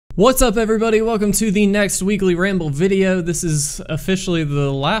What's up, everybody? Welcome to the next weekly Ramble video. This is officially the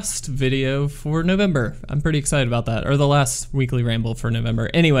last video for November. I'm pretty excited about that, or the last weekly Ramble for November.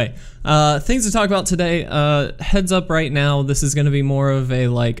 Anyway, things to talk about today. Heads up right now, this is going to be more of a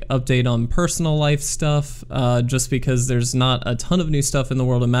update on personal life stuff, just because there's not a ton of new stuff in the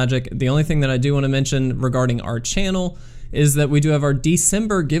world of Magic. The only thing that I do want to mention regarding our channel is that we do have our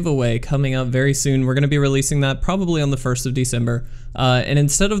December giveaway coming up very soon. We're going to be releasing that probably on the 1st of December. And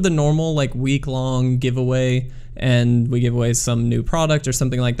instead of the normal week-long giveaway and we give away some new product or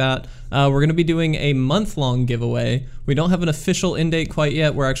something like that, we're going to be doing a month-long giveaway. We don't have an official end date quite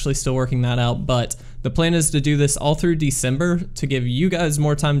yet. We're actually still working that out, but the plan is to do this all through December to give you guys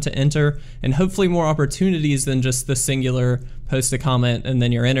more time to enter and hopefully more opportunities than just the singular post a comment and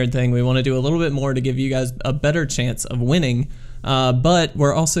then you're entered thing. We want to do a little bit more to give you guys a better chance of winning. But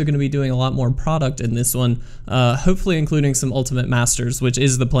we're also going to be doing a lot more product in this one, hopefully including some Ultimate Masters, which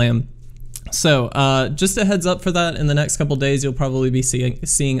is the plan. So just a heads up for that. In the next couple days, you'll probably be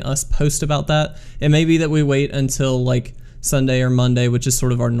seeing us post about that. It may be that we wait until Sunday or Monday, which is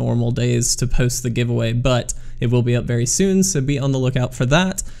sort of our normal days, to post the giveaway, but it will be up very soon, so be on the lookout for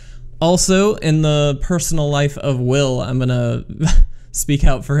that. Also, in the personal life of Will, I'm gonna speak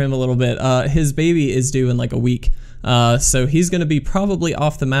out for him a little bit. His baby is due in a week, so he's gonna be probably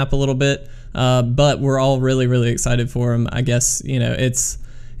off the map a little bit, but we're all really excited for him. I guess,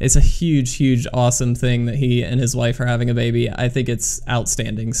 it's a huge awesome thing that he and his wife are having a baby. I think it's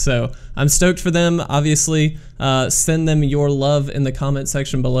outstanding, so I'm stoked for them. Obviously, send them your love in the comment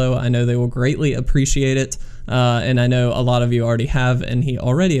section below. I know they will greatly appreciate it, and I know a lot of you already have, and he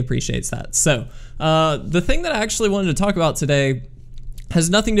already appreciates that. So the thing that I actually wanted to talk about today has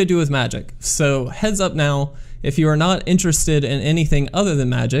nothing to do with Magic, so heads up now, if you are not interested in anything other than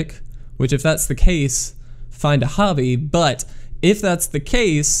Magic, which if that's the case, find a hobby, but if that's the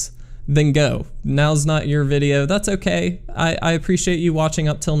case, then go. Now's not your video. That's okay. I appreciate you watching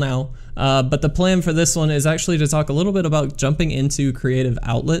up till now. But the plan for this one is actually to talk a little bit about jumping into creative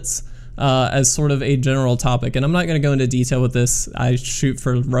outlets as sort of a general topic. And I'm not going to go into detail with this. I shoot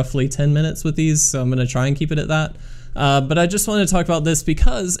for roughly 10 minutes with these, so I'm going to try and keep it at that. But I just wanted to talk about this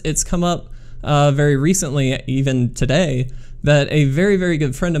because it's come up very recently, even today, that a very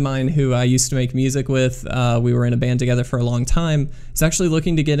good friend of mine who I used to make music with, we were in a band together for a long time, is actually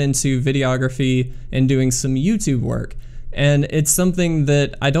looking to get into videography and doing some YouTube work. And it's something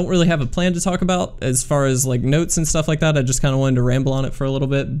that I don't really have a plan to talk about as far as notes and stuff like that. I just kind of wanted to ramble on it for a little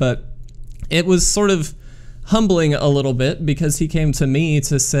bit, but it was sort of humbling a little bit because he came to me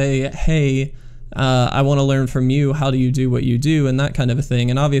to say, hey, I want to learn from you. How do you do what you do? And that kind of a thing.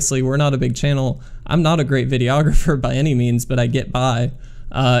 And obviously we're not a big channel. I'm not a great videographer by any means, but I get by.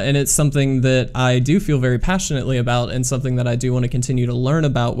 And it's something that I do feel very passionately about and something that I do want to continue to learn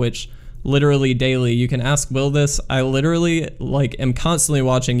about, which literally daily, you can ask Will this. I literally am constantly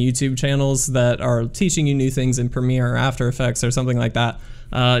watching YouTube channels that are teaching you new things in Premiere or After Effects or something like that,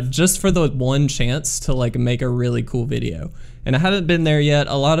 just for the one chance to make a really cool video. And I haven't been there yet.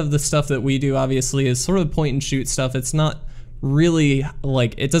 A lot of the stuff that we do obviously is sort of point and shoot stuff. It's not really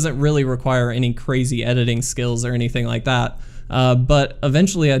it doesn't really require any crazy editing skills or anything like that. But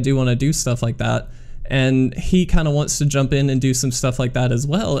eventually I do want to do stuff like that. And he kind of wants to jump in and do some stuff like that as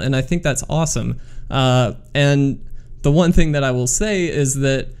well. And I think that's awesome. And the one thing that I will say is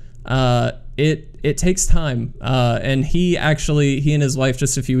that it takes time. And he and his wife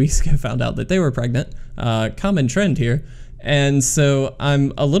just a few weeks ago found out that they were pregnant. Common trend here. And so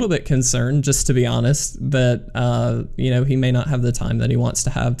I'm a little bit concerned, just to be honest, that he may not have the time that he wants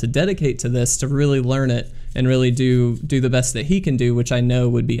to have to dedicate to this, to really learn it and really do the best that he can do, which I know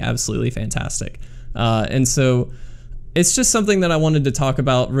would be absolutely fantastic. And so it's just something that I wanted to talk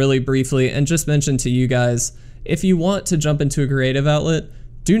about really briefly and just mention to you guys, if you want to jump into a creative outlet,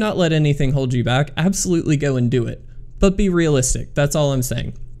 do not let anything hold you back. Absolutely go and do it, but be realistic. That's all I'm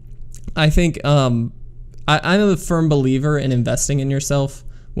saying. I think I'm a firm believer in investing in yourself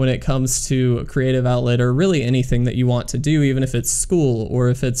when it comes to a creative outlet or really anything that you want to do, even if it's school or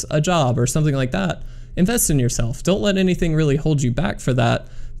if it's a job or something like that. Invest in yourself. Don't let anything really hold you back for that,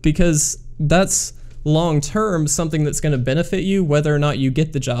 because that's long-term something that's going to benefit you whether or not you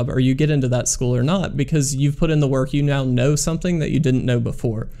get the job or you get into that school or not, because you've put in the work. You now know something that you didn't know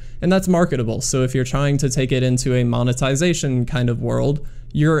before, and that's marketable. So if you're trying to take it into a monetization kind of world,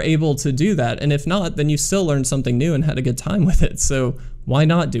 you're able to do that. And if not, then you still learned something new and had a good time with it. So why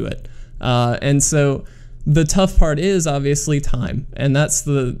not do it? And so the tough part is obviously time. And that's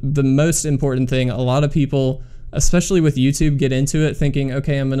the most important thing. A lot of people, especially with YouTube, get into it thinking,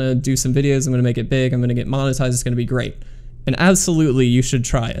 okay, I'm going to do some videos. I'm going to make it big. I'm going to get monetized. It's going to be great. And absolutely, you should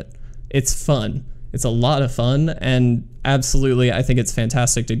try it. It's fun. It's a lot of fun, and absolutely, I think it's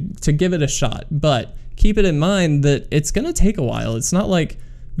fantastic to give it a shot. But keep it in mind that it's going to take a while. It's not like,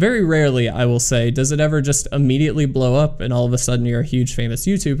 very rarely, I will say, does it ever just immediately blow up and all of a sudden you're a huge famous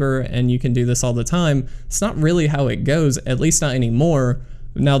YouTuber and you can do this all the time. It's not really how it goes, at least not anymore,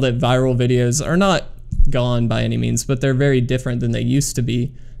 now that viral videos are not gone by any means, but they're very different than they used to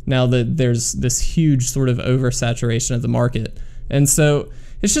be now that there's this huge sort of oversaturation of the market. And so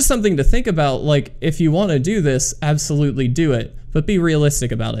it's just something to think about. Like, if you want to do this, absolutely do it, but be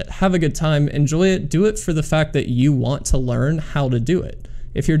realistic about it. Have a good time, enjoy it, do it for the fact that you want to learn how to do it.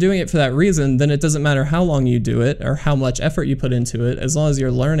 If you're doing it for that reason, then it doesn't matter how long you do it or how much effort you put into it. As long as you're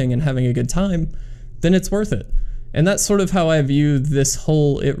learning and having a good time, then it's worth it. And that's sort of how I view this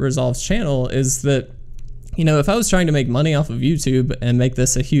whole It Resolves channel, is that, you know, if I was trying to make money off of YouTube and make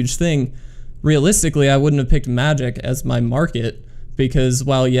this a huge thing, realistically, I wouldn't have picked magic as my market, because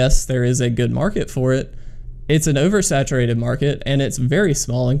while yes, there is a good market for it, it's an oversaturated market and it's very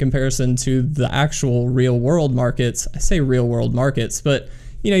small in comparison to the actual real world markets. I say real world markets, but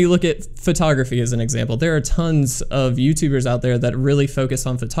you know, you look at photography as an example. There are tons of YouTubers out there that really focus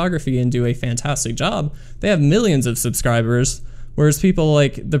on photography and do a fantastic job. They have millions of subscribers, whereas people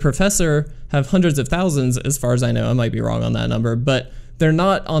like the professor have hundreds of thousands, as far as I know. I might be wrong on that number, but they're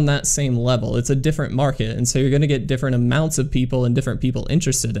not on that same level. It's a different market, and so you're going to get different amounts of people and different people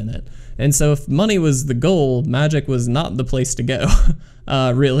interested in it. And so if money was the goal, magic was not the place to go,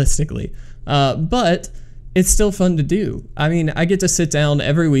 realistically. But it's still fun to do. I mean, I get to sit down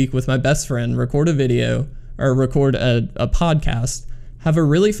every week with my best friend, record a video, or record a podcast, have a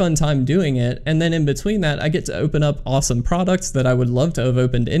really fun time doing it, and then in between that, I get to open up awesome products that I would love to have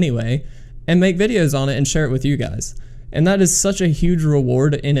opened anyway, and make videos on it and share it with you guys. And that is such a huge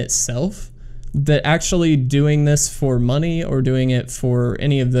reward in itself, that actually doing this for money or doing it for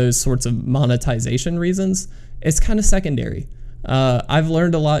any of those sorts of monetization reasons, it's kind of secondary. I've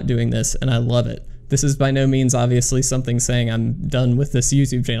learned a lot doing this, and I love it. This is by no means obviously something saying I'm done with this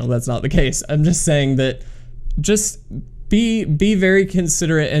YouTube channel. That's not the case. I'm just saying that just be very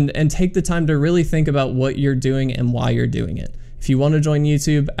considerate and take the time to really think about what you're doing and why you're doing it. If you want to join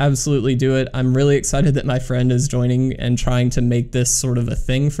YouTube, absolutely do it. I'm really excited that my friend is joining and trying to make this sort of a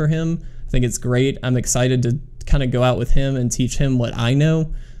thing for him. I think it's great. I'm excited to kind of go out with him and teach him what I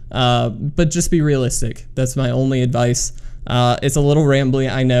know. But just be realistic. That's my only advice. It's a little rambly,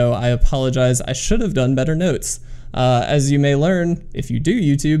 I know. I apologize. I should have done better notes. As you may learn, if you do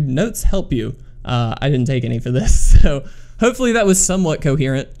YouTube, notes help you. I didn't take any for this, so hopefully that was somewhat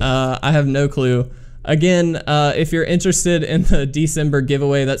coherent. I have no clue. Again, if you're interested in the December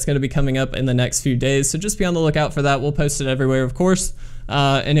giveaway, that's going to be coming up in the next few days, so just be on the lookout for that. We'll post it everywhere, of course,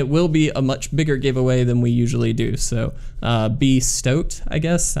 and it will be a much bigger giveaway than we usually do, so be stoked, I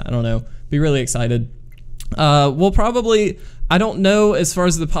guess. I don't know. Be really excited. We'll probably, I don't know as far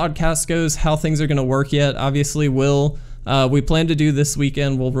as the podcast goes how things are going to work yet. Obviously, we plan to do this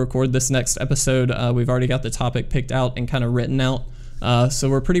weekend. We'll record this next episode. We've already got the topic picked out and kind of written out, so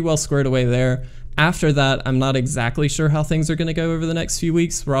we're pretty well squared away there. After that, I'm not exactly sure how things are going to go over the next few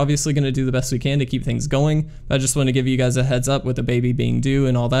weeks. We're obviously going to do the best we can to keep things going. But I just want to give you guys a heads up with the baby being due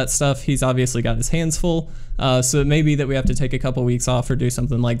and all that stuff. He's obviously got his hands full, so it may be that we have to take a couple weeks off or do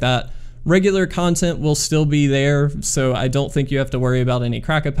something like that. Regular content will still be there, so I don't think you have to worry about any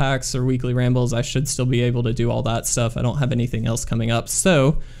crack-a packs or weekly rambles. I should still be able to do all that stuff. I don't have anything else coming up,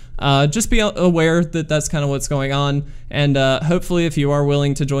 so just be aware that that's kind of what's going on, and hopefully if you are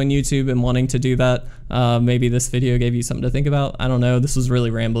willing to join YouTube and wanting to do that, maybe this video gave you something to think about. I don't know, this was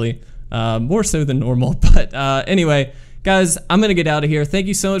really rambly, more so than normal, but anyway, guys, I'm going to get out of here. Thank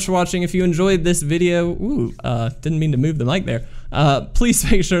you so much for watching. If you enjoyed this video, didn't mean to move the mic there,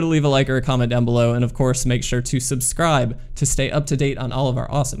 please make sure to leave a like or a comment down below, and of course make sure to subscribe to stay up to date on all of our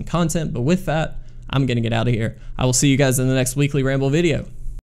awesome content. But with that, I'm going to get out of here. I will see you guys in the next weekly ramble video.